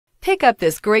Pick up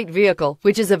this great vehicle,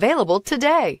 which is available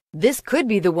today. This could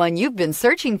be the one you've been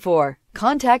searching for.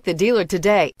 Contact the dealer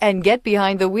today and get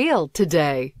behind the wheel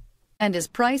today. And is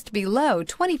priced below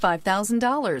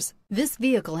 $25,000. This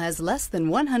vehicle has less than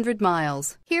 100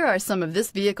 miles. Here are some of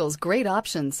this vehicle's great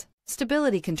options: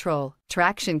 stability control,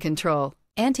 traction control,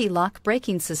 anti-lock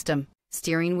braking system,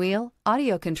 steering wheel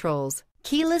audio controls,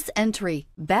 keyless entry,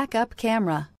 backup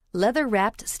camera,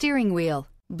 leather-wrapped steering wheel,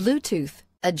 Bluetooth,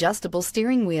 adjustable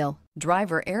steering wheel,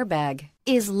 driver airbag.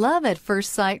 Is love at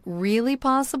first sight really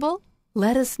possible?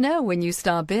 Let us know when you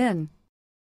stop in.